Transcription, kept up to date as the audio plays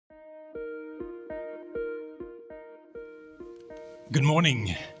Good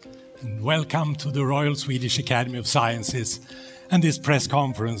morning, and welcome to the Royal Swedish Academy of Sciences and this press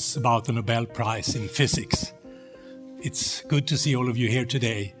conference about the Nobel Prize in Physics. It's good to see all of you here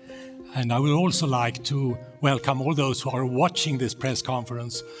today, and I would also like to welcome all those who are watching this press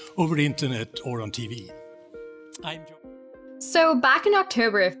conference over the internet or on TV. So back in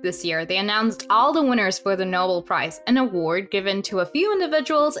October of this year, they announced all the winners for the Nobel Prize, an award given to a few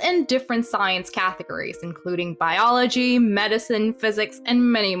individuals in different science categories, including biology, medicine, physics,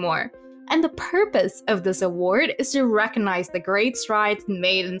 and many more. And the purpose of this award is to recognize the great strides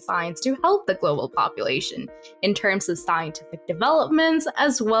made in science to help the global population in terms of scientific developments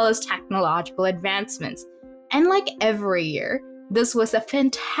as well as technological advancements. And like every year, this was a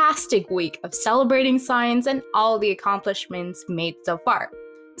fantastic week of celebrating science and all the accomplishments made so far.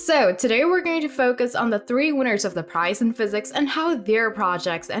 So today we're going to focus on the three winners of the prize in physics and how their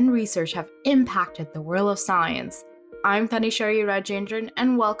projects and research have impacted the world of science. I'm Tanishari Rajendran,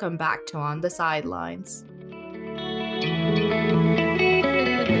 and welcome back to On the Sidelines.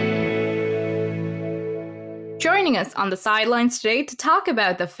 Joining us on the sidelines today to talk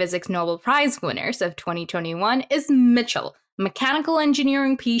about the Physics Nobel Prize winners of 2021 is Mitchell, mechanical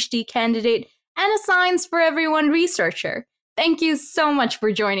engineering PhD candidate and a Science for Everyone researcher. Thank you so much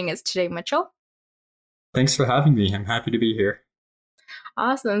for joining us today, Mitchell. Thanks for having me. I'm happy to be here.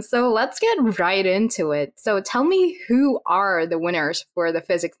 Awesome. So let's get right into it. So tell me, who are the winners for the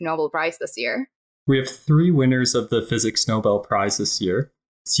Physics Nobel Prize this year? We have three winners of the Physics Nobel Prize this year.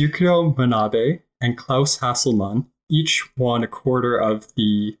 Tsukuro Manabe and Klaus Hasselmann each won a quarter of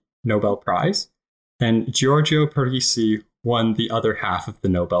the Nobel Prize, and Giorgio Parisi won the other half of the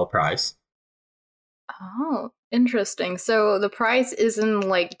Nobel Prize. Oh, interesting. So the prize isn't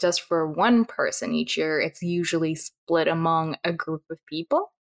like just for one person each year. It's usually split among a group of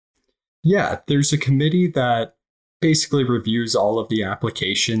people? Yeah, there's a committee that basically reviews all of the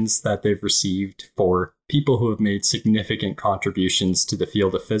applications that they've received for people who have made significant contributions to the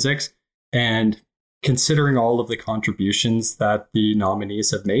field of physics. And considering all of the contributions that the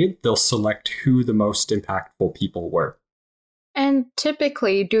nominees have made, they'll select who the most impactful people were. And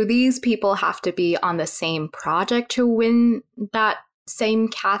typically, do these people have to be on the same project to win that same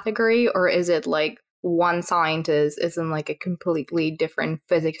category? Or is it like one scientist is in like a completely different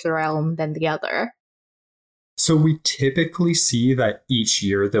physics realm than the other? So we typically see that each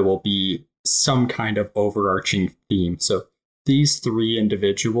year there will be some kind of overarching theme. So these three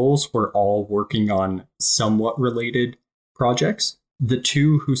individuals were all working on somewhat related projects. The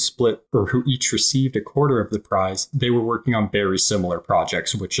two who split, or who each received a quarter of the prize, they were working on very similar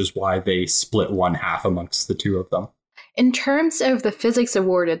projects, which is why they split one half amongst the two of them. In terms of the physics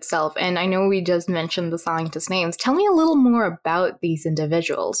award itself, and I know we just mentioned the scientists' names, tell me a little more about these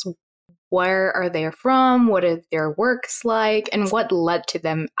individuals. Where are they from? What are their works like? And what led to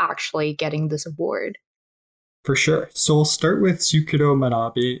them actually getting this award? For sure. So we'll start with Tsukuro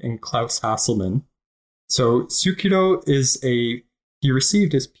Manabe and Klaus Hasselmann. So Tsukuro he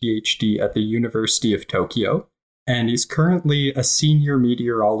received his PhD at the University of Tokyo, and he's currently a senior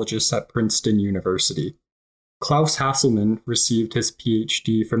meteorologist at Princeton University. Klaus Hasselmann received his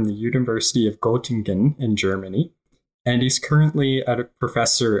PhD from the University of Göttingen in Germany, and he's currently a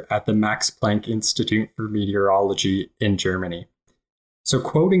professor at the Max Planck Institute for Meteorology in Germany. So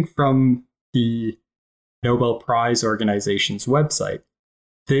quoting from the Nobel Prize organization's website,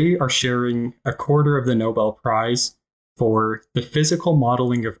 they are sharing a quarter of the Nobel Prize for the physical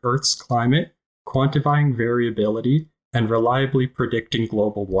modeling of Earth's climate, quantifying variability, and reliably predicting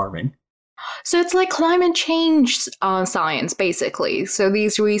global warming. So it's like climate change science, basically. So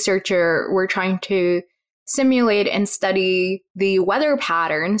these researchers were trying to simulate and study the weather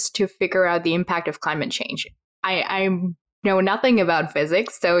patterns to figure out the impact of climate change. I know nothing about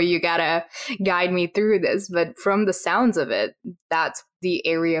physics, so you gotta guide me through this. But from the sounds of it, that's the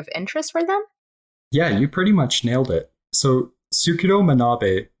area of interest for them? Yeah, you pretty much nailed it. So Tsukuro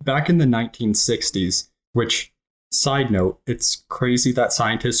Manabe, back in the 1960s, which, side note, it's crazy that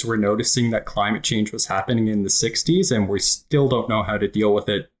scientists were noticing that climate change was happening in the 60s, and we still don't know how to deal with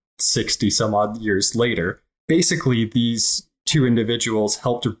it 60 some odd years later. Basically, these two individuals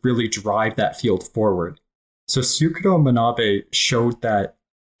helped to really drive that field forward. So Tsukuro Manabe showed that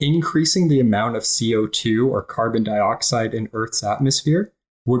increasing the amount of CO2 or carbon dioxide in Earth's atmosphere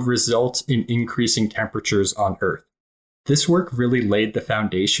would result in increasing temperatures on Earth. This work really laid the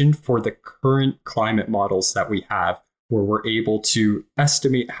foundation for the current climate models that we have, where we're able to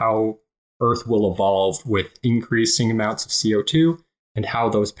estimate how Earth will evolve with increasing amounts of CO2 and how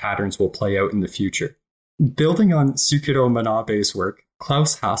those patterns will play out in the future. Building on Tsukuro Manabe's work,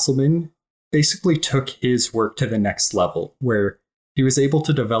 Klaus Hasselmann basically took his work to the next level, where he was able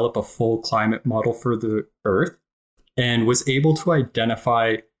to develop a full climate model for the Earth and was able to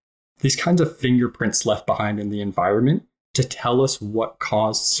identify these kinds of fingerprints left behind in the environment to tell us what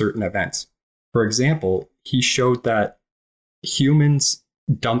caused certain events. For example, he showed that humans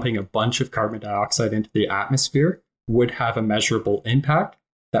dumping a bunch of carbon dioxide into the atmosphere would have a measurable impact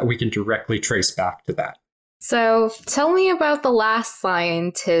that we can directly trace back to that. So tell me about the last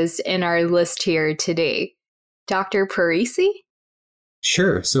scientist in our list here today, Dr. Parisi?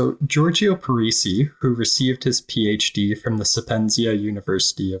 Sure. So Giorgio Parisi, who received his PhD from the Sapienza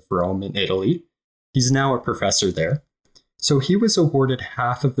University of Rome in Italy, he's now a professor there. So he was awarded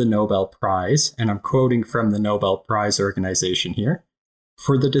half of the Nobel Prize, and I'm quoting from the Nobel Prize organization here,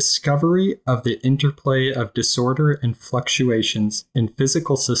 for the discovery of the interplay of disorder and fluctuations in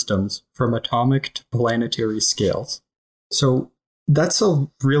physical systems from atomic to planetary scales. So that's a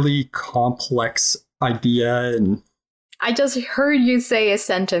really complex idea, and I just heard you say a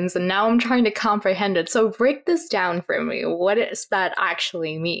sentence and now I'm trying to comprehend it. So break this down for me. What does that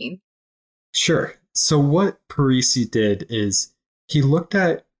actually mean? Sure. So what Parisi did is he looked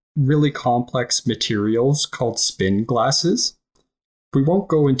at really complex materials called spin glasses. We won't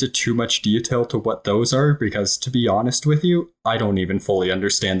go into too much detail to what those are because, to be honest with you, I don't even fully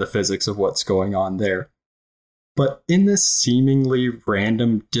understand the physics of what's going on there. But in this seemingly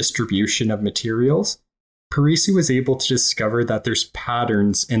random distribution of materials, Parisi was able to discover that there's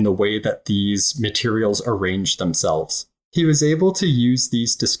patterns in the way that these materials arrange themselves. He was able to use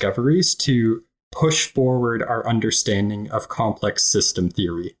these discoveries to push forward our understanding of complex system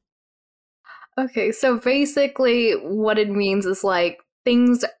theory. Okay, so basically what it means is like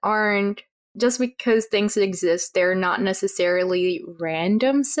things aren't, just because things exist, they're not necessarily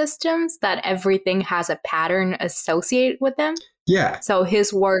random systems, that everything has a pattern associated with them. Yeah. So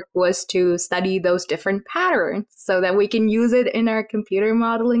his work was to study those different patterns so that we can use it in our computer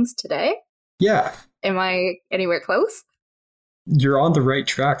modelings today. Yeah. Am I anywhere close? You're on the right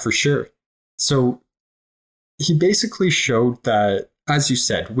track for sure. So he basically showed that, as you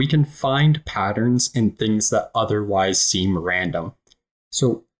said, we can find patterns in things that otherwise seem random.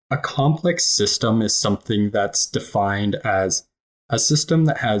 So a complex system is something that's defined as a system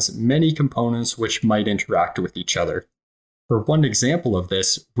that has many components which might interact with each other. Or one example of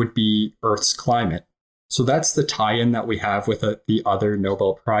this would be Earth's climate. So that's the tie-in that we have with the other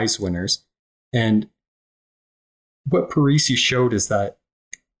Nobel Prize winners. And what Parisi showed is that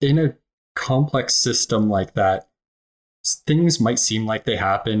in a complex system like that, things might seem like they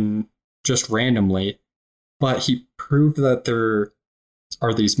happen just randomly, but he proved that there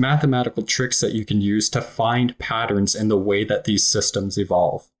are these mathematical tricks that you can use to find patterns in the way that these systems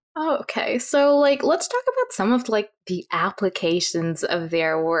evolve. Okay, so let's talk about some of the applications of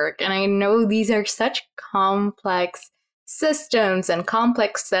their work. And I know these are such complex systems and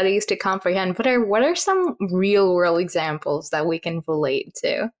complex studies to comprehend, but what are some real world examples that we can relate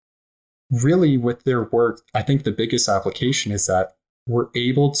to? Really, with their work, I think the biggest application is that we're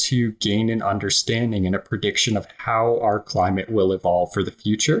able to gain an understanding and a prediction of how our climate will evolve for the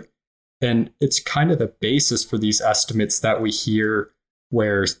future. And it's kind of the basis for these estimates that we hear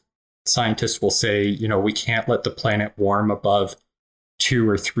where scientists will say, we can't let the planet warm above 2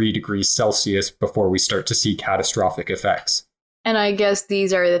 or 3 degrees Celsius before we start to see catastrophic effects. And I guess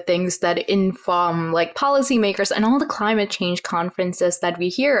these are the things that inform policymakers and all the climate change conferences that we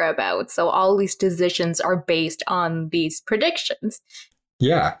hear about. So all these decisions are based on these predictions.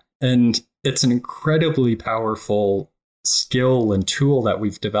 Yeah, and it's an incredibly powerful skill and tool that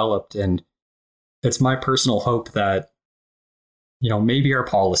we've developed. And it's my personal hope that maybe our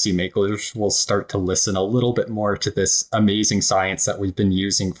policymakers will start to listen a little bit more to this amazing science that we've been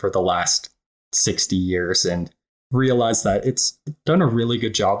using for the last 60 years and realize that it's done a really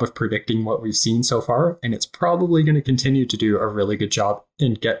good job of predicting what we've seen so far, and it's probably going to continue to do a really good job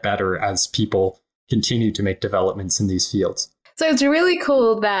and get better as people continue to make developments in these fields. So it's really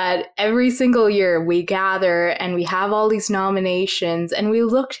cool that every single year we gather and we have all these nominations and we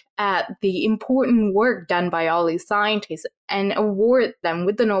look at the important work done by all these scientists and award them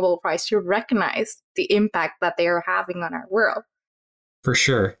with the Nobel Prize to recognize the impact that they are having on our world. For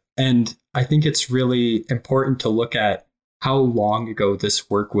sure. And I think it's really important to look at how long ago this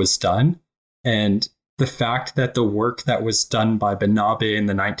work was done, and the fact that the work that was done by Banabe in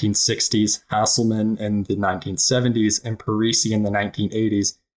the 1960s, Hasselmann in the 1970s, and Parisi in the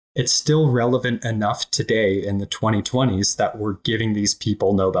 1980s, it's still relevant enough today in the 2020s that we're giving these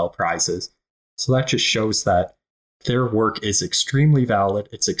people Nobel Prizes. So that just shows that their work is extremely valid,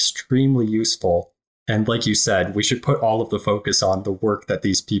 it's extremely useful. And like you said, we should put all of the focus on the work that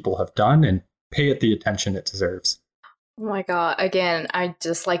these people have done and pay it the attention it deserves. Oh my god, again, I'd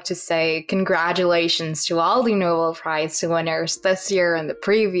just like to say congratulations to all the Nobel Prize winners this year and the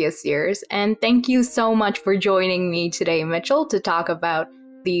previous years, and thank you so much for joining me today, Mitchell, to talk about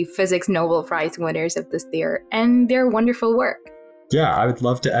the Physics Nobel Prize winners of this year and their wonderful work. Yeah, I would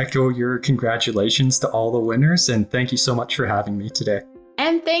love to echo your congratulations to all the winners, and thank you so much for having me today.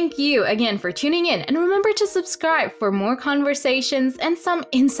 And thank you again for tuning in, and remember to subscribe for more conversations and some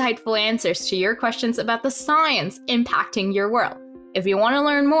insightful answers to your questions about the science impacting your world. If you want to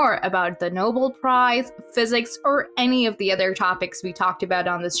learn more about the Nobel Prize, physics, or any of the other topics we talked about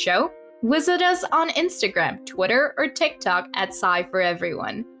on this show, visit us on Instagram, Twitter, or TikTok at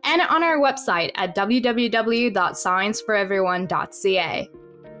Sci4Everyone, and on our website at www.scienceforeveryone.ca.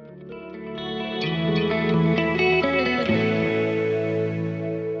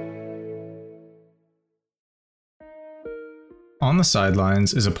 On the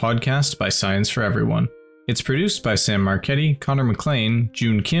Sidelines is a podcast by Science for Everyone. It's produced by Sam Marchetti, Connor McLean,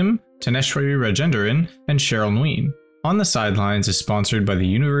 June Kim, Taneshwari Rajendaran, and Cheryl Nguyen. On the Sidelines is sponsored by the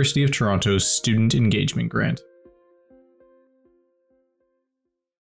University of Toronto's Student Engagement Grant.